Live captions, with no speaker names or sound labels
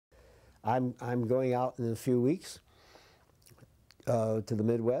I'm going out in a few weeks to the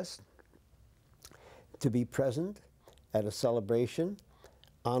Midwest to be present at a celebration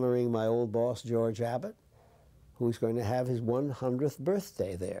honoring my old boss, George Abbott, who's going to have his 100th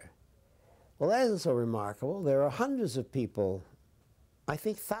birthday there. Well, that isn't so remarkable. There are hundreds of people, I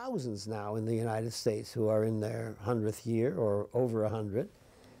think thousands now in the United States, who are in their 100th year or over 100.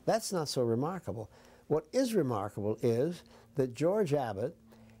 That's not so remarkable. What is remarkable is that George Abbott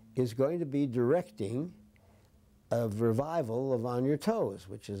is going to be directing a revival of On Your Toes,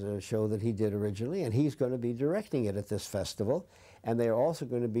 which is a show that he did originally, and he's going to be directing it at this festival. And they're also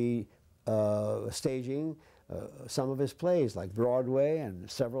going to be staging some of his plays, like Broadway and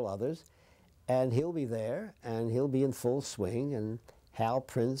several others. And he'll be there, and he'll be in full swing, and Hal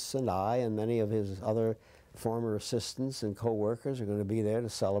Prince and I and many of his other former assistants and co-workers are going to be there to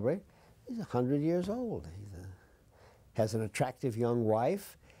celebrate. He's 100 years old. He has an attractive young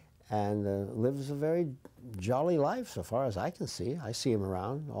wife and lives a very jolly life so far as I can see. I see him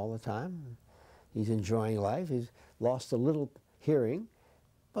around all the time. He's enjoying life. He's lost a little hearing,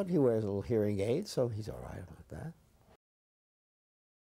 but he wears a little hearing aid, so he's all right about that.